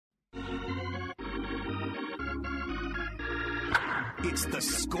It's the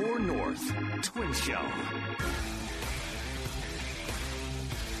Score North Twin Show.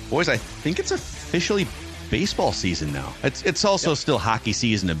 Boys, I think it's officially baseball season now. It's also still hockey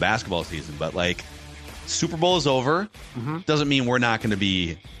season and basketball season, but like Super Bowl is over. Doesn't mean we're not going to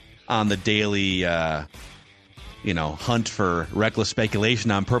be on the daily, hunt for reckless speculation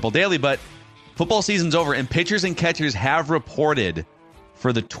on Purple Daily. But football season's over, and pitchers and catchers have reported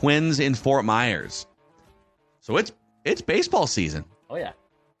for the Twins in Fort Myers. So it's baseball season. Oh yeah,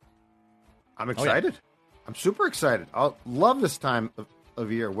 I'm excited. I'm super excited. I love this time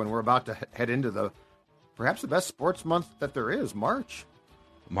of year when we're about to head into perhaps the best sports month that there is, March.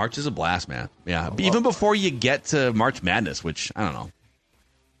 March is a blast, man. Yeah, even before you get to March Madness, which, I don't know,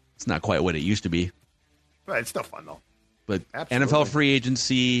 it's not quite what it used to be. But it's still fun, though. But Absolutely. NFL free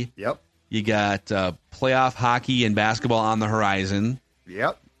agency. Yep. You got playoff hockey and basketball on the horizon.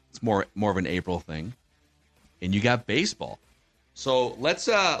 Yep. It's more of an April thing. And you got baseball. So let's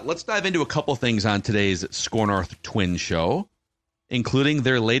dive into a couple things on today's Score North Twin Show, including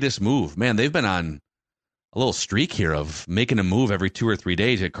their latest move. Man, they've been on a little streak here of making a move every 2 or 3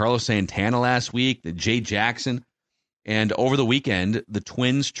 days. You had Carlos Santana last week, Jay Jackson, and over the weekend, the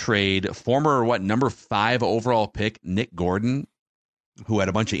Twins trade former number 5 overall pick Nick Gordon, who had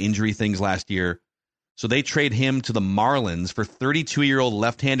a bunch of injury things last year. So they trade him to the Marlins for 32-year-old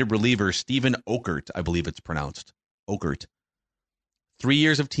left-handed reliever Steven Okert, I believe it's pronounced. Okert. 3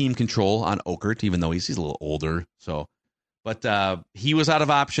 years of team control on Okert, even though he's a little older. But he was out of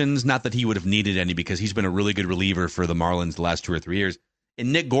options. Not that he would have needed any, because he's been a really good reliever for the Marlins the last 2 or 3 years.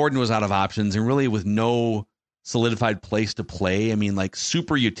 And Nick Gordon was out of options, and really with no solidified place to play. I mean, like,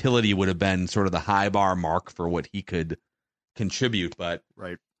 super utility would have been sort of the high bar mark for what he could contribute. But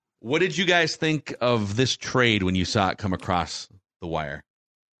right. What did you guys think of this trade when you saw it come across the wire?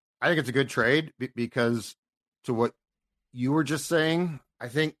 I think it's a good trade because, to what you were just saying, I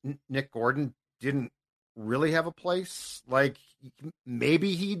think Nick Gordon didn't really have a place. Like,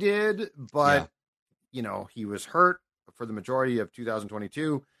 maybe he did, but he was hurt for the majority of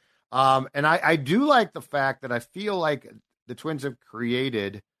 2022. And I do like the fact that I feel like the Twins have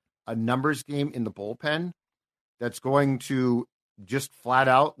created a numbers game in the bullpen that's going to just flat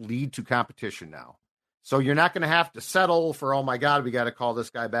out lead to competition now. So you're not going to have to settle for, oh my God, we got to call this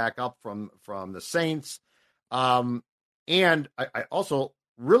guy back up from the Saints. And I also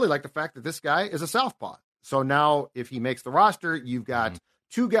really like the fact that this guy is a southpaw. So now if he makes the roster, you've got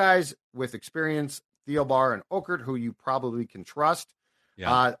 2 guys with experience, Theobar and Okert, who you probably can trust.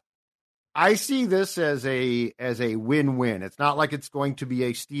 Yeah. I see this as a win-win. It's not like it's going to be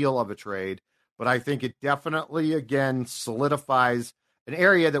a steal of a trade, but I think it definitely, again, solidifies an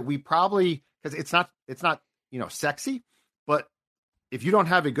area that we probably, because it's not sexy, but if you don't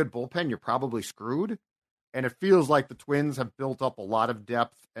have a good bullpen, you're probably screwed. And it feels like the Twins have built up a lot of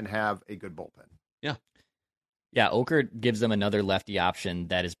depth and have a good bullpen. Yeah. Yeah, Okert gives them another lefty option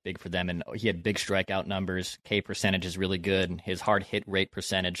that is big for them, and he had big strikeout numbers. K percentage is really good. His hard hit rate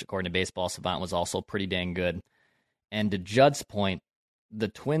percentage, according to Baseball Savant, was also pretty dang good. And to Judd's point, the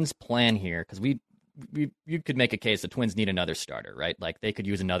Twins' plan here, because you could make a case the Twins need another starter, right? Like, they could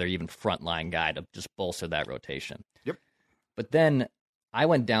use another even frontline guy to just bolster that rotation. Yep. But then I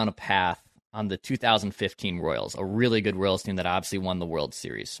went down a path on the 2015 Royals, a really good Royals team that obviously won the World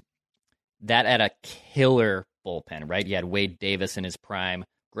Series. That had a killer bullpen, right? You had Wade Davis in his prime.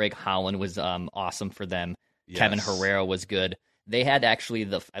 Greg Holland was awesome for them. Yes. Kevin Herrera was good. They had actually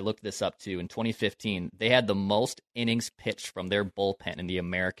I looked this up too, in 2015, they had the most innings pitched from their bullpen in the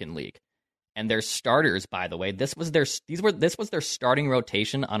American League. And their starters, by the way, this was their starting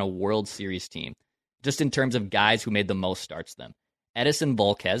rotation on a World Series team, just in terms of guys who made the most starts them. Edison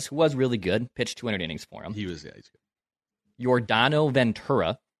Volquez, who was really good, pitched 200 innings for him. He's good. Yordano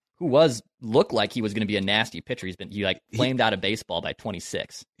Ventura, who looked like he was going to be a nasty pitcher. He flamed out of baseball by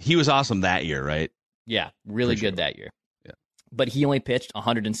 26. He was awesome that year, right? Yeah, really good that year. Yeah. But he only pitched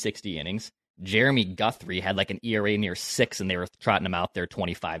 160 innings. Jeremy Guthrie had an ERA near 6, and they were trotting him out there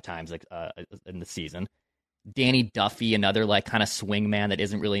 25 times in the season. Danny Duffy, another kind of swing man that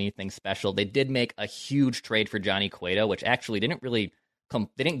isn't really anything special. They did make a huge trade for Johnny Cueto, which actually didn't really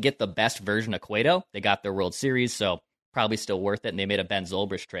they didn't get the best version of Cueto. They got their World Series, so probably still worth it, and they made a Ben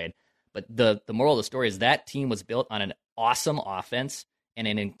Zobrist trade. But the moral of the story is that team was built on an awesome offense and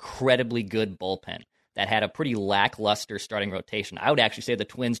an incredibly good bullpen that had a pretty lackluster starting rotation. I would actually say the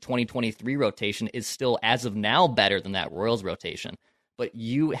Twins' 2023 rotation is still, as of now, better than that Royals rotation. But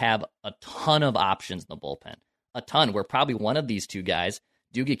you have a ton of options in the bullpen. A ton, where probably one of these 2 guys,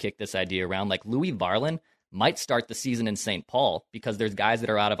 Doogie kicked this idea around, like Louis Varland might start the season in St. Paul because there's guys that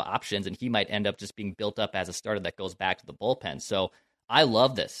are out of options, and he might end up just being built up as a starter that goes back to the bullpen. So I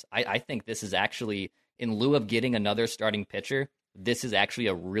love this. I think this is actually, in lieu of getting another starting pitcher, this is actually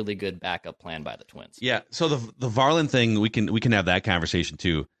a really good backup plan by the Twins. Yeah. So the Varland thing, we can have that conversation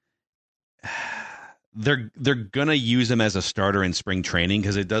too. They're gonna use him as a starter in spring training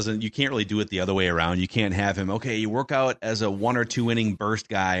because you can't really do it the other way around. You can't have him, okay, you work out as a 1 or 2 inning burst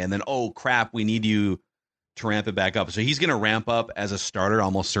guy, and then, oh crap, we need you to ramp it back up. So he's gonna ramp up as a starter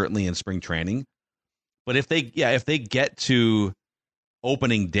almost certainly in spring training. But if they get to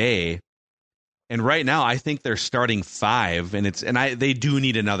opening day, and right now I think they're starting 5, and they do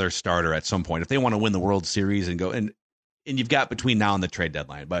need another starter at some point if they want to win the World Series and go and you've got between now and the trade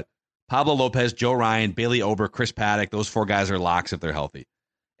deadline. But Pablo Lopez, Joe Ryan, Bailey Ober, Chris Paddock, those 4 guys are locks if they're healthy.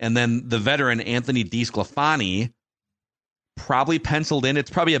 And then the veteran Anthony DeSclafani probably penciled in.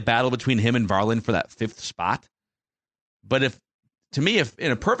 It's probably a battle between him and Varland for that 5th spot. But if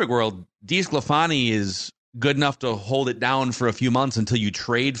in a perfect world, DeSclafani is good enough to hold it down for a few months until you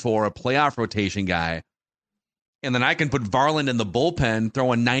trade for a playoff rotation guy, and then I can put Varland in the bullpen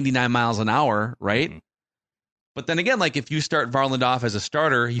throwing 99 miles an hour, right? Mm-hmm. But then again, like if you start Varland off as a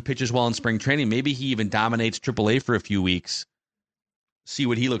starter, he pitches well in spring training. Maybe he even dominates AAA for a few weeks. See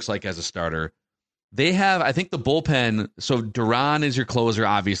what he looks like as a starter. They have, I think, the bullpen. So Duran is your closer,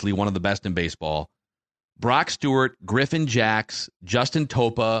 obviously one of the best in baseball. Brock Stewart, Griffin Jacks, Justin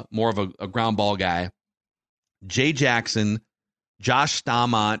Topa, more of a ground ball guy. Jay Jackson, Josh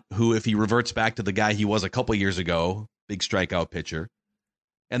Staumont, who, if he reverts back to the guy he was a couple years ago, big strikeout pitcher.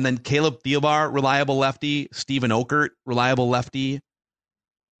 And then Caleb Thielbar, reliable lefty. Steven Okert, reliable lefty.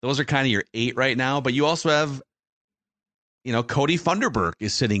 Those are kind of your 8 right now. But you also have, Cody Funderburk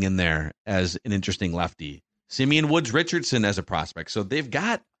is sitting in there as an interesting lefty. Simeon Woods Richardson as a prospect. So they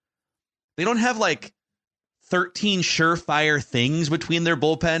don't have like 13 surefire things between their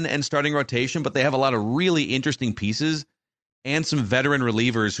bullpen and starting rotation, but they have a lot of really interesting pieces and some veteran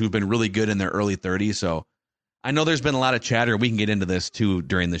relievers who've been really good in their early 30s. So I know there's been a lot of chatter. We can get into this too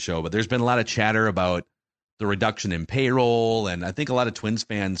during the show, but there's been a lot of chatter about the reduction in payroll. And I think a lot of Twins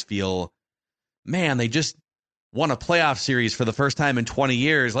fans feel, man, they just won a playoff series for the first time in 20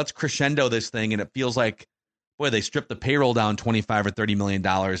 years. Let's crescendo this thing. And it feels like, boy, they stripped the payroll down $25 or $30 million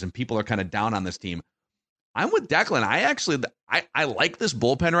and people are kind of down on this team. I'm with Declan. I like this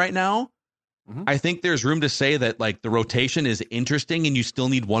bullpen right now. Mm-hmm. I think there's room to say that like the rotation is interesting and you still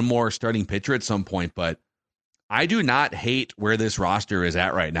need one more starting pitcher at some point, but I do not hate where this roster is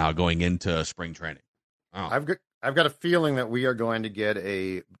at right now going into spring training. Oh. I've got a feeling that we are going to get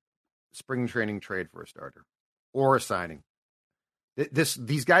a spring training trade for a starter or a signing.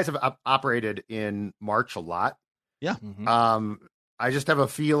 These guys have operated in March a lot. Yeah. Mm-hmm. I just have a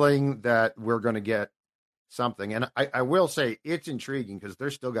feeling that we're going to get something. And I will say it's intriguing because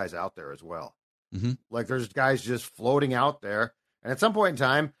there's still guys out there as well. Mm-hmm. Like there's guys just floating out there. And at some point in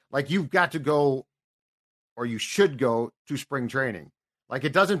time, like you've got to go, or you should go to spring training. Like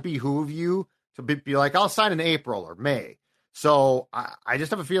it doesn't behoove you to be like, I'll sign in April or May. So I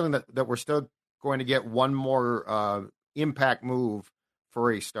just have a feeling that we're still going to get one more impact move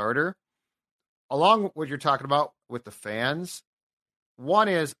for a starter. Along with what you're talking about with the fans, one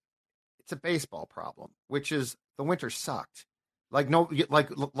is it's a baseball problem, which is the winter sucked. I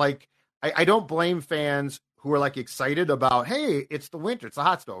don't blame fans who are like excited about, hey, it's the winter, it's the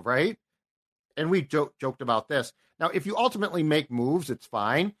hot stove, right? And we joked about this. Now, if you ultimately make moves, it's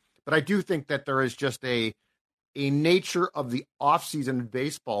fine. But I do think that there is just a nature of the offseason in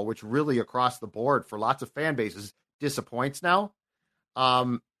baseball, which really across the board for lots of fan bases disappoints now.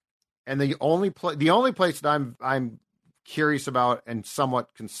 And the only place that I'm curious about and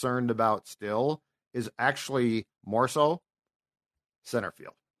somewhat concerned about still is actually more so center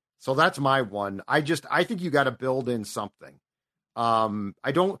field. So that's my one. I think you got to build in something.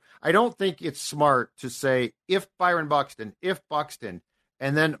 I don't think it's smart to say if Buxton,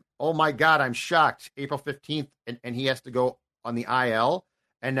 and then, oh my God, I'm shocked. April 15th, and he has to go on the IL.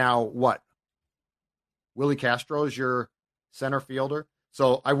 And now what? Willie Castro is your center fielder.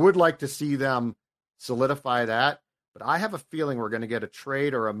 So I would like to see them solidify that. But I have a feeling we're going to get a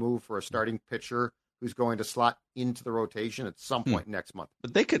trade or a move for a starting pitcher who's going to slot into the rotation at some point next month.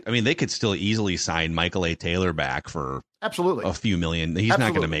 But they could still easily sign Michael A. Taylor back for absolutely a few million. He's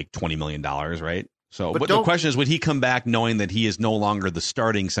not going to make $20 million, right? So but the question is, would he come back knowing that he is no longer the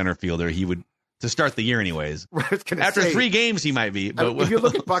starting center fielder? He would, to start the year anyways. After 3 games, he might be. But if you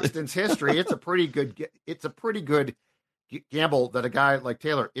look at Buxton's history, it's a pretty good gamble that a guy like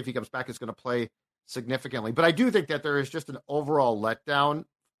Taylor, if he comes back, is going to play significantly. But I do think that there is just an overall letdown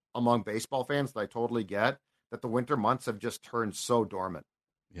among baseball fans that I totally get, that the winter months have just turned so dormant.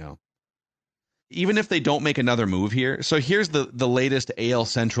 Yeah. even if they don't make another move here. So here's the latest AL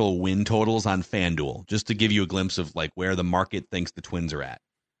Central win totals on FanDuel, just to give you a glimpse of like where the market thinks the Twins are at.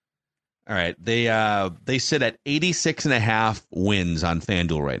 All right, they sit at 86.5 wins on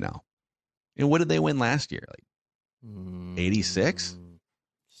FanDuel right now. And what did they win last year? Like 86?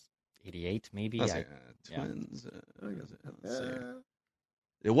 88 maybe. Twins.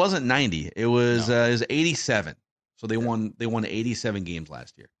 It wasn't 90. It was 87. So they won 87 games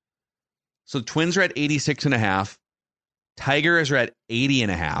last year. So Twins are at 86.5. Tigers are at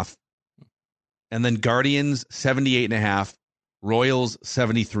 80.5. And then Guardians 78.5. Royals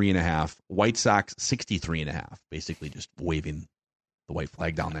 73.5. White Sox 63.5. Basically just waving the white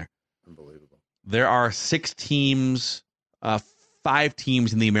flag down there. Unbelievable. There are 5 teams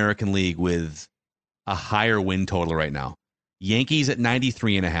in the American League with a higher win total right now. Yankees at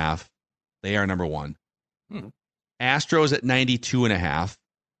 93.5. They are number 1. Astros at 92.5.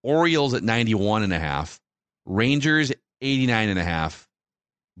 Orioles at 91.5. Rangers 89.5.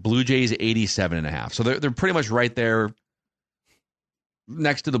 Blue Jays 87.5. So they're pretty much right there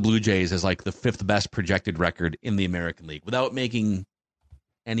next to the Blue Jays as like the 5th best projected record in the American League without making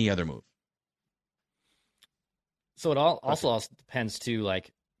any other move. So it also depends too,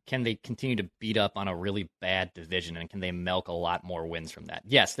 like, can they continue to beat up on a really bad division, and can they milk a lot more wins from that?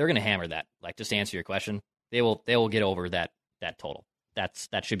 Yes, they're going to hammer that. Like, just to answer your question, they will get over that total.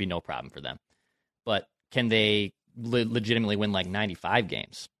 That should be no problem for them. But can they legitimately win like 95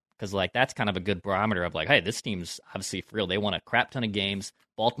 games? Because like that's kind of a good barometer of like, hey, this team's obviously for real. They won a crap ton of games.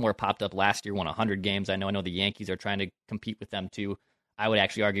 Baltimore popped up last year, won 100 games. I know the Yankees are trying to compete with them too. I would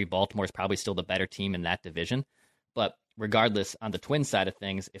actually argue Baltimore is probably still the better team in that division. But regardless, on the Twins side of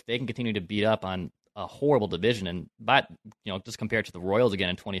things, if they can continue to beat up on a horrible division, just compared to the Royals again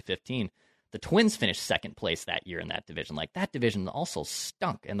in 2015, the Twins finished second place that year in that division. Like, that division also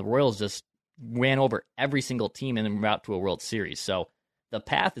stunk, and the Royals just ran over every single team in route to a World Series. So the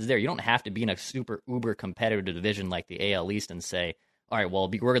path is there. You don't have to be in a super uber competitive division like the AL East and say, all right,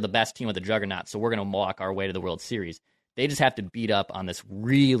 well, we're the best team with the juggernaut, so we're going to walk our way to the World Series. They just have to beat up on this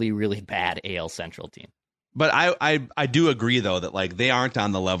really, really bad AL Central team. But I do agree, though, that like they aren't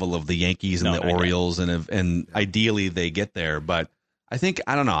on the level of the Yankees and the Orioles, and ideally they get there. But I think,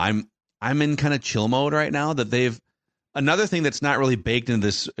 I don't know, I'm in kind of chill mode right now that they've – another thing that's not really baked into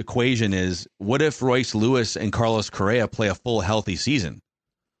this equation is what if Royce Lewis and Carlos Correa play a full healthy season?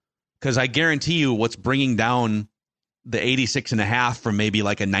 Because I guarantee you what's bringing down the 86.5 from maybe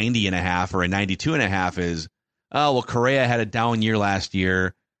like a 90.5 or a 92.5 is, oh, well, Correa had a down year last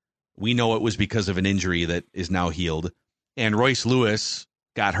year. We know it was because of an injury that is now healed. And Royce Lewis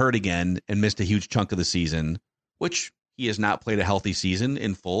got hurt again and missed a huge chunk of the season, which he has not played a healthy season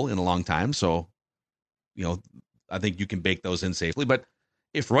in full in a long time. So, I think you can bake those in safely. But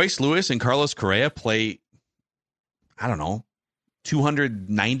if Royce Lewis and Carlos Correa play, I don't know,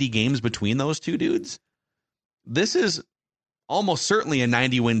 290 games between those two dudes, this is almost certainly a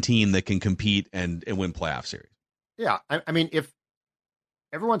 90-win team that can compete and win playoff series. Yeah, I mean, if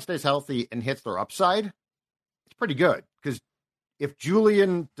everyone stays healthy and hits their upside, it's pretty good. Because if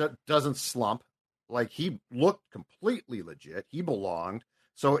Julian doesn't slump, like he looked completely legit, he belonged.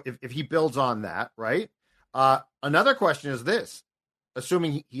 So if he builds on that, right? Another question is this.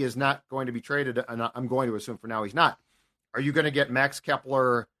 Assuming he is not going to be traded, and I'm going to assume for now he's not, are you going to get Max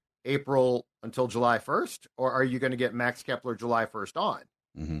Kepler April until July 1st? Or are you going to get Max Kepler July 1st on?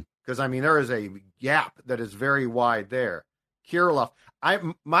 Because, I mean, there is a gap that is very wide there. Kirilloff,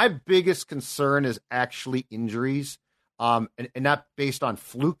 my biggest concern is actually injuries, and not based on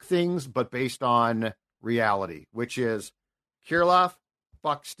fluke things, but based on reality, which is Kirilloff,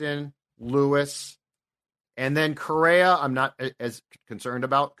 Buxton, Lewis, and then Correa I'm not as concerned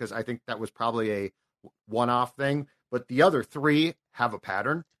about because I think that was probably a one-off thing, but the other three have a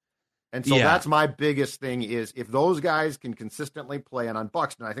pattern. And so that's my biggest thing is if those guys can consistently play, and on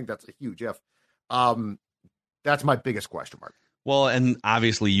Buxton, I think that's a huge if. That's my biggest question mark. Well, and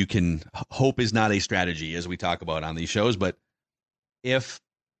obviously you can hope is not a strategy as we talk about on these shows, but if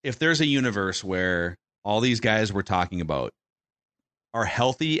there's a universe where all these guys we're talking about are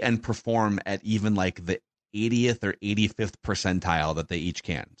healthy and perform at even like the 80th or 85th percentile that they each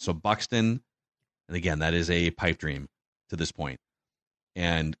can. So Buxton, and again, that is a pipe dream to this point.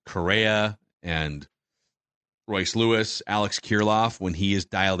 And Correa and Royce Lewis, Alex Kirilloff, when he is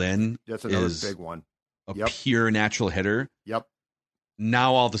dialed in, that's another big one. A pure natural hitter. Yep.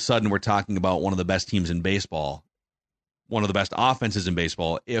 Now all of a sudden we're talking about one of the best teams in baseball, one of the best offenses in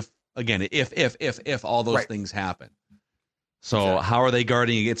baseball. If all those things happen. So how are they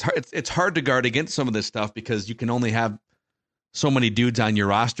guarding? It's hard to guard against some of this stuff because you can only have so many dudes on your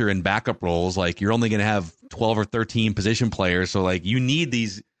roster in backup roles. Like, you're only going to have 12 or 13 position players. So, like, you need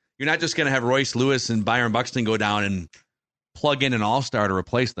these. You're not just going to have Royce Lewis and Byron Buxton go down and plug in an all-star to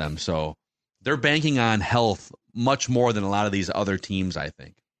replace them. So they're banking on health much more than a lot of these other teams, I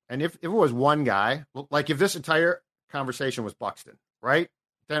think. And if it was one guy, like if this entire conversation was Buxton, right?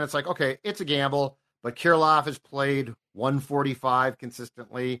 Then it's like, okay, it's a gamble, but Kirilloff has played 145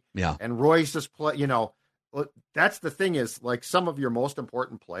 consistently. Yeah. And Royce has played, that's the thing is, like, some of your most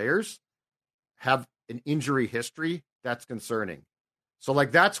important players have an injury history that's concerning. So,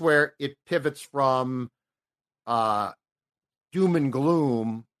 like, that's where it pivots from doom and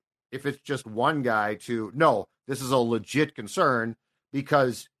gloom if it's just one guy to, no, this is a legit concern,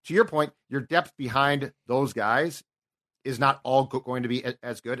 because to your point, your depth behind those guys is not all going to be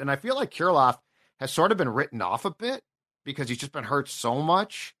as good. And I feel like Kirilloff has sort of been written off a bit because he's just been hurt so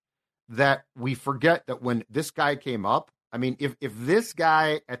much that we forget that when this guy came up, I mean, if this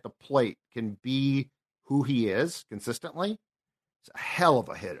guy at the plate can be who he is consistently, it's a hell of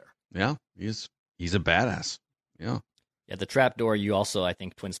a hitter. Yeah, he's a badass. Yeah. Yeah, the trapdoor you also, I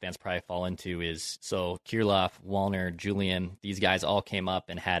think, Twins fans probably fall into is, so Kirilloff, Wallner, Julian, these guys all came up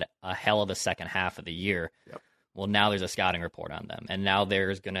and had a hell of a second half of the year. Yep. Well, now there's a scouting report on them, and now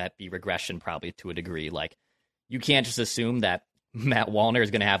there's going to be regression probably to a degree. Like, you can't just assume that Matt Wallner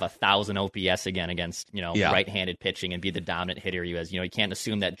is going to have 1,000 OPS again against, right-handed pitching and be the dominant hitter he is. You can't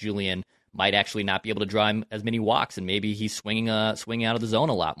assume that Julian might actually not be able to draw him as many walks, and maybe he's swinging out of the zone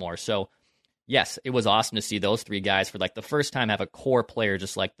a lot more. So, yes, it was awesome to see those three guys for like the first time have a core player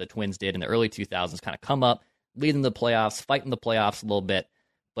just like the Twins did in the early 2000s kind of come up, leading the playoffs, fighting the playoffs a little bit,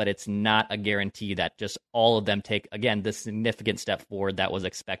 but it's not a guarantee that just all of them take, again, the significant step forward that was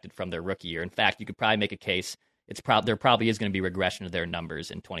expected from their rookie year. In fact, you could probably make a case there probably is going to be regression of their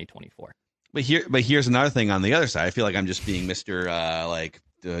numbers in 2024. But here's another thing on the other side. I feel like I'm just being Mr.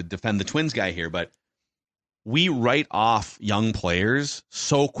 Defend the Twins guy here, but we write off young players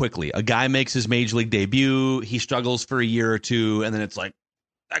so quickly. A guy makes his major league debut, he struggles for a year or two, and then it's like,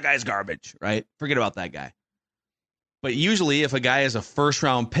 that guy's garbage, right? Forget about that guy. But usually if a guy is a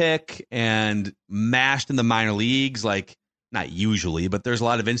first-round pick and mashed in the minor leagues, like, not usually, but there's a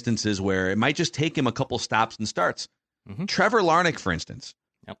lot of instances where it might just take him a couple stops and starts. Mm-hmm. Trevor Larnach, for instance.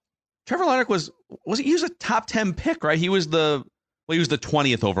 Yep. Trevor Larnach he was a top 10 pick, right? He was the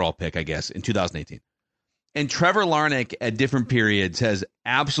 20th overall pick, I guess, in 2018. And Trevor Larnach at different periods has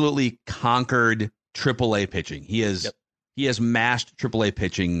absolutely conquered AAA pitching. He has mashed AAA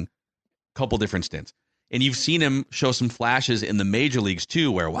pitching a couple different stints. And you've seen him show some flashes in the major leagues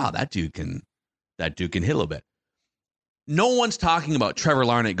too, where, wow, that dude can hit a little bit. No one's talking about Trevor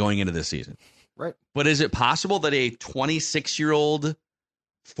Larnach going into this season. Right. But is it possible that a 26-year-old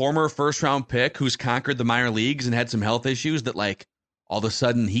former first-round pick who's conquered the minor leagues and had some health issues that, like, all of a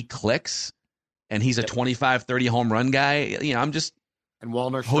sudden he clicks and he's a 25, 30 home run guy? I'm just... And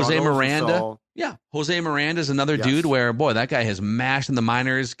Wallner Jose Miranda. So... Yeah. Jose Miranda is another dude where, boy, that guy has mashed in the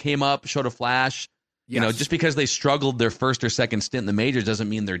minors, came up, showed a flash. Yes. Just because they struggled their first or second stint in the majors doesn't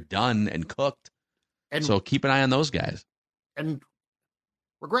mean they're done and cooked. And so keep an eye on those guys. And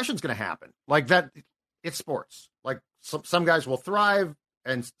regression's going to happen. Like that, it's sports. Like some guys will thrive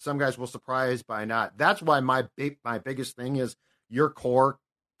and some guys will surprise by not. That's why my biggest thing is your core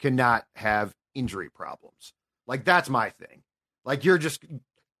cannot have injury problems. Like, that's my thing. Like,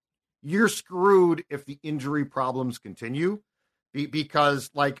 you're screwed if the injury problems continue.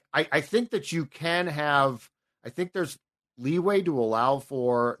 Because, like, I think that you can have, I think there's leeway to allow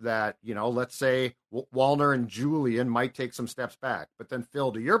for that, let's say Wallner and Julian might take some steps back. But then,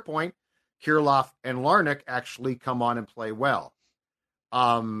 Phil, to your point, Kirilloff and Larnach actually come on and play well.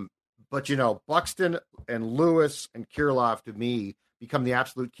 But, Buxton and Lewis and Kirilloff, to me, become the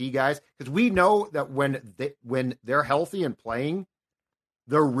absolute key guys. Because we know that when they're healthy and playing,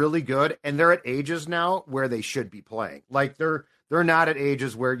 they're really good. And they're at ages now where they should be playing. Like, they're not at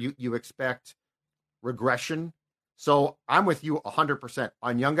ages where you expect regression. So I'm with you 100%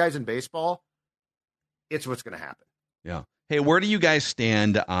 on young guys in baseball. It's what's going to happen. Yeah. Hey, where do you guys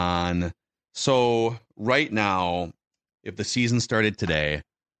stand on? So right now, if the season started today,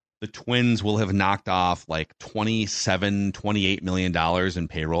 the Twins will have knocked off like $28 million in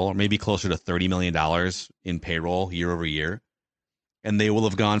payroll, or maybe closer to $30 million in payroll year over year. And they will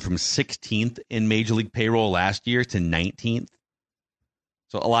have gone from 16th in Major League payroll last year to 19th.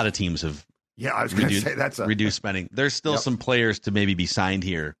 So a lot of teams have I was going to say that's reduced spending. There's still some players to maybe be signed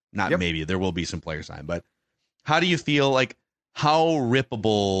here. Not maybe. There will be some players signed. But how do you feel like how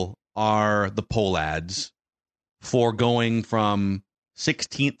rippable are the poll ads for going from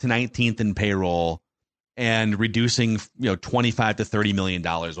 16th to 19th in payroll and reducing 25 to $30 million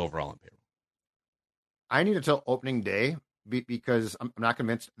overall in payroll. I need until opening day because I'm not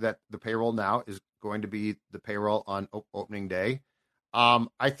convinced that the payroll now is going to be the payroll on opening day.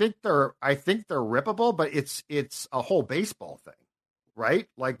 I think they're rippable, but it's a whole baseball thing, right?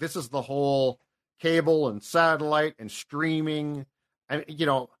 Like this is the whole cable and satellite and streaming. And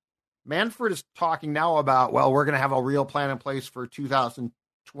Manfred is talking now about, well, we're going to have a real plan in place for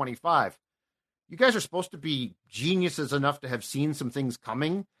 2025. You guys are supposed to be geniuses enough to have seen some things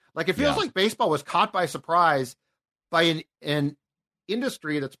coming. Like it feels like baseball was caught by surprise by an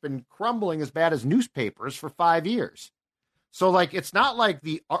industry that's been crumbling as bad as newspapers for 5 years. So like, it's not like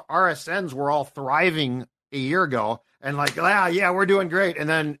the RSNs were all thriving a year ago and like, yeah, we're doing great. And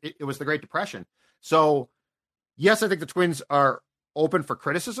then it was the Great Depression. So yes, I think the Twins are open for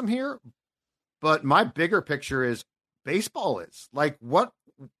criticism here, but my bigger picture is baseball is like, what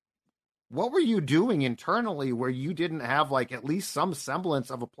were you doing internally where you didn't have like at least some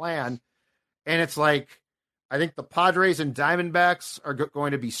semblance of a plan? And it's like, I think the Padres and Diamondbacks are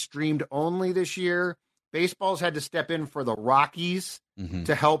going to be streamed only this year. Baseball's had to step in for the Rockies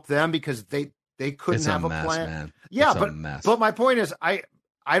to help them because they couldn't have a mess, plan. Man. Yeah, but my point is I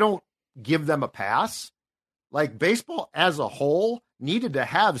don't give them a pass. Like baseball as a whole needed to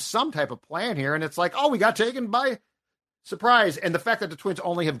have some type of plan here. And it's like, oh, we got taken by surprise. And the fact that the Twins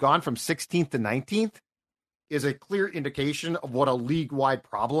only have gone from 16th to 19th is a clear indication of what a league-wide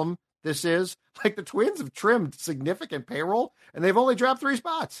problem this is. Like the Twins have trimmed significant payroll and they've only dropped 3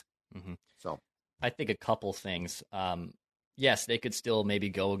 spots. So I think a couple things. Yes, they could still maybe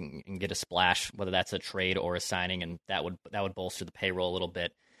go and get a splash, whether that's a trade or a signing, and that would bolster the payroll a little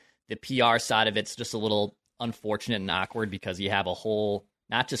bit. The PR side of it's just a little unfortunate and awkward because you have a whole,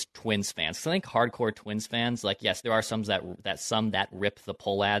 not just Twins fans. 'Cause I think hardcore Twins fans, like yes, there are some that rip the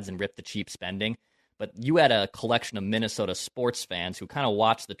pull ads and rip the cheap spending, but you had a collection of Minnesota sports fans who kind of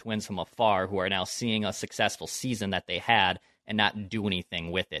watch the Twins from afar, who are now seeing a successful season that they had and not do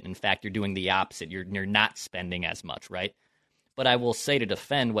anything with it. In fact, you're doing the opposite. You're not spending as much, right? But I will say, to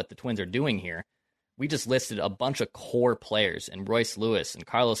defend what the Twins are doing here, we just listed a bunch of core players, and Royce Lewis and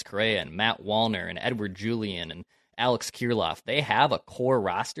Carlos Correa and Matt Wallner and Edward Julian and Alex Kirilloff. They have a core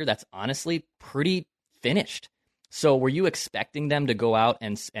roster that's honestly pretty finished. So were you expecting them to go out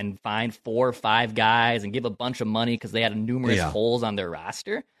and find 4 or 5 guys and give a bunch of money because they had numerous holes on their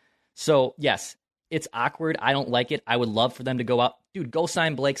roster? So yes, it's awkward. I don't like it. I would love for them to go out. Dude, go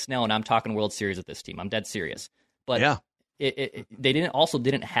sign Blake Snell, and I'm talking World Series with this team. I'm dead serious. But they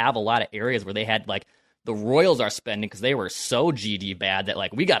didn't have a lot of areas where they had, like, the Royals are spending because they were so GD bad that,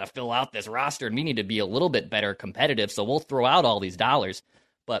 like, we got to fill out this roster and we need to be a little bit better competitive, so we'll throw out all these dollars.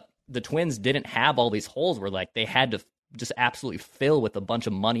 But the Twins didn't have all these holes where, like, they had to just absolutely fill with a bunch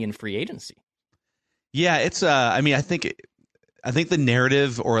of money in free agency. Yeah, it's I think the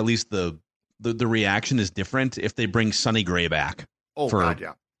narrative, or at least the reaction, is different if they bring Sonny Gray back. Oh, God,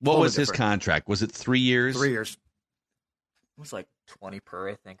 yeah. What was his contract? Was it 3 years? 3 years. It was like 20 per,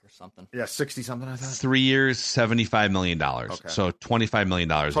 I think, or something. Yeah, 60 something, I thought. 3 years, $75 million. Okay. So $25 million.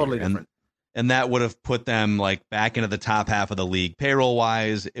 Totally different. And that would have put them like back into the top half of the league payroll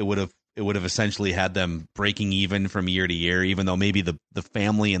wise. It would have essentially had them breaking even from year to year, even though maybe the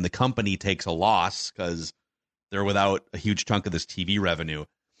family and the company takes a loss because they're without a huge chunk of this TV revenue.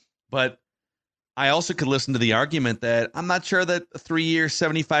 But I also could listen to the argument that I'm not sure that a 3-year,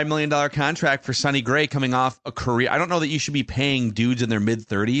 $75 million contract for Sonny Gray coming off a career. I don't know that you should be paying dudes in their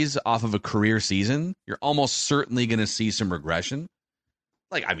mid-30s off of a career season. You're almost certainly going to see some regression.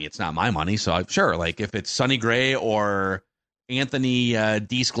 Like, I mean, it's not my money, so sure. Like, if it's Sonny Gray or Anthony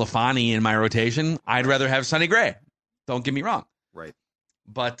DeSclafani in my rotation, I'd rather have Sonny Gray. Don't get me wrong. Right.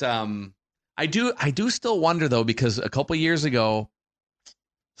 But I do still wonder, though, because a couple years ago,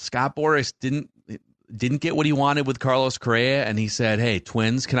 Scott Boras didn't get what he wanted with Carlos Correa, and he said, "Hey,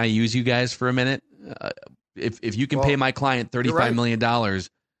 Twins, can I use you guys for a minute? If you can pay my client $35 million,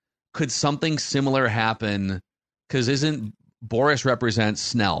 could something similar happen?" Because isn't Boras represents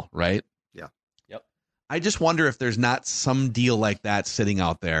Snell, right? Yeah. Yep. I just wonder if there's not some deal like that sitting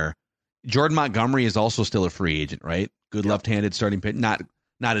out there. Jordan Montgomery is also still a free agent, right? Good left-handed starting pitch, not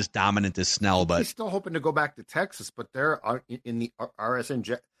as dominant as Snell, but he's still hoping to go back to Texas, but they're in the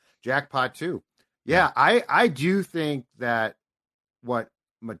RSN jackpot too. Yeah, I do think that what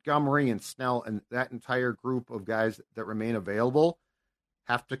Montgomery and Snell and that entire group of guys that remain available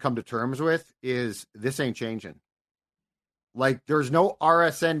have to come to terms with is this ain't changing. Like, there's no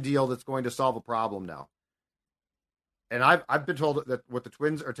RSN deal that's going to solve a problem now. And I've been told that what the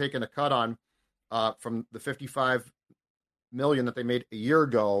Twins are taking a cut on from the $55 million that they made a year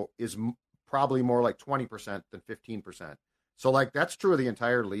ago is probably more like 20% than 15%. So like that's true of the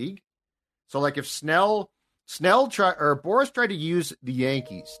entire league. So like if Boris tried to use the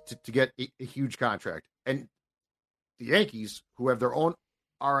Yankees to get a huge contract, and the Yankees, who have their own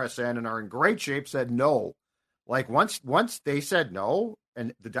RSN and are in great shape, said no. Like once they said no,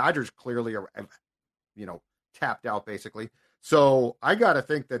 and the Dodgers clearly are, tapped out basically. So I got to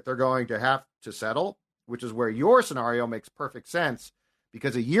think that they're going to have to settle, which is where your scenario makes perfect sense,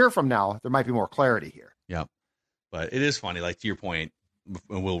 because a year from now there might be more clarity here. Yeah, but it is funny. Like to your point,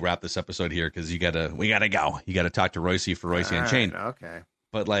 we'll wrap this episode here because we gotta go. You gotta talk to Royce for Royce and Chain. Okay,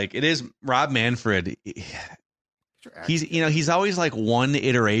 but like it is Rob Manfred. He's always like one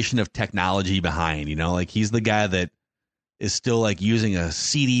iteration of technology behind, like he's the guy that is still like using a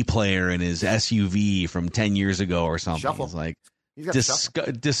CD player in his SUV from 10 years ago or something. Shuffle. He's like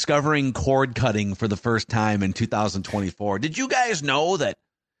discovering cord cutting for the first time in 2024. Did you guys know that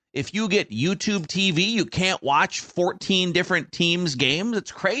if you get YouTube TV, you can't watch 14 different teams' games?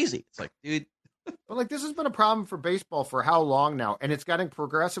 It's crazy. It's like, dude. But like this has been a problem for baseball for how long now, and it's getting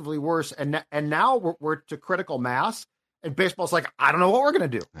progressively worse. And now we're to critical mass, and baseball's like, I don't know what we're gonna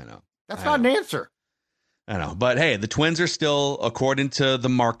do. I know that's not an answer. I know, but hey, the Twins are still, according to the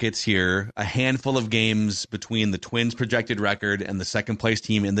markets here, a handful of games between the Twins' projected record and the second place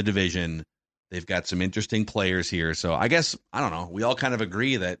team in the division. They've got some interesting players here, so I guess I don't know. We all kind of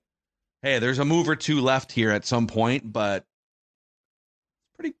agree that hey, there's a move or two left here at some point, but.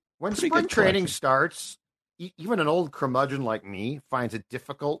 When spring training starts, even an old curmudgeon like me finds it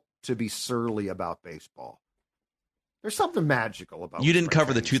difficult to be surly about baseball. There's something magical about it. You didn't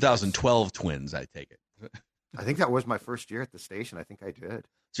cover the 2012 Twins, I take it. I think that was my first year at the station. I think I did.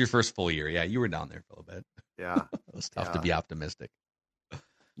 It's your first full year. Yeah, you were down there for a little bit. Yeah. It was tough to be optimistic.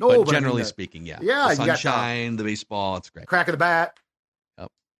 No, but generally speaking, yeah. Yeah, the sunshine, the baseball, it's great. Crack of the bat. Yep.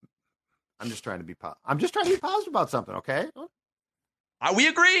 I'm just trying to be positive about something, okay? We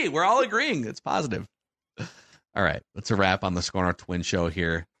agree. We're all agreeing. It's positive. All right. That's a wrap on the Score North Twin Show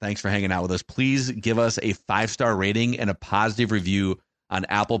here. Thanks for hanging out with us. Please give us a 5-star rating and a positive review on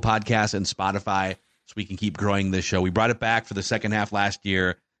Apple Podcasts and Spotify so we can keep growing this show. We brought it back for the second half last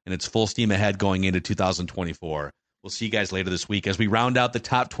year, and it's full steam ahead going into 2024. We'll see you guys later this week as we round out the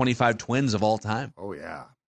top 25 Twins of all time. Oh, yeah.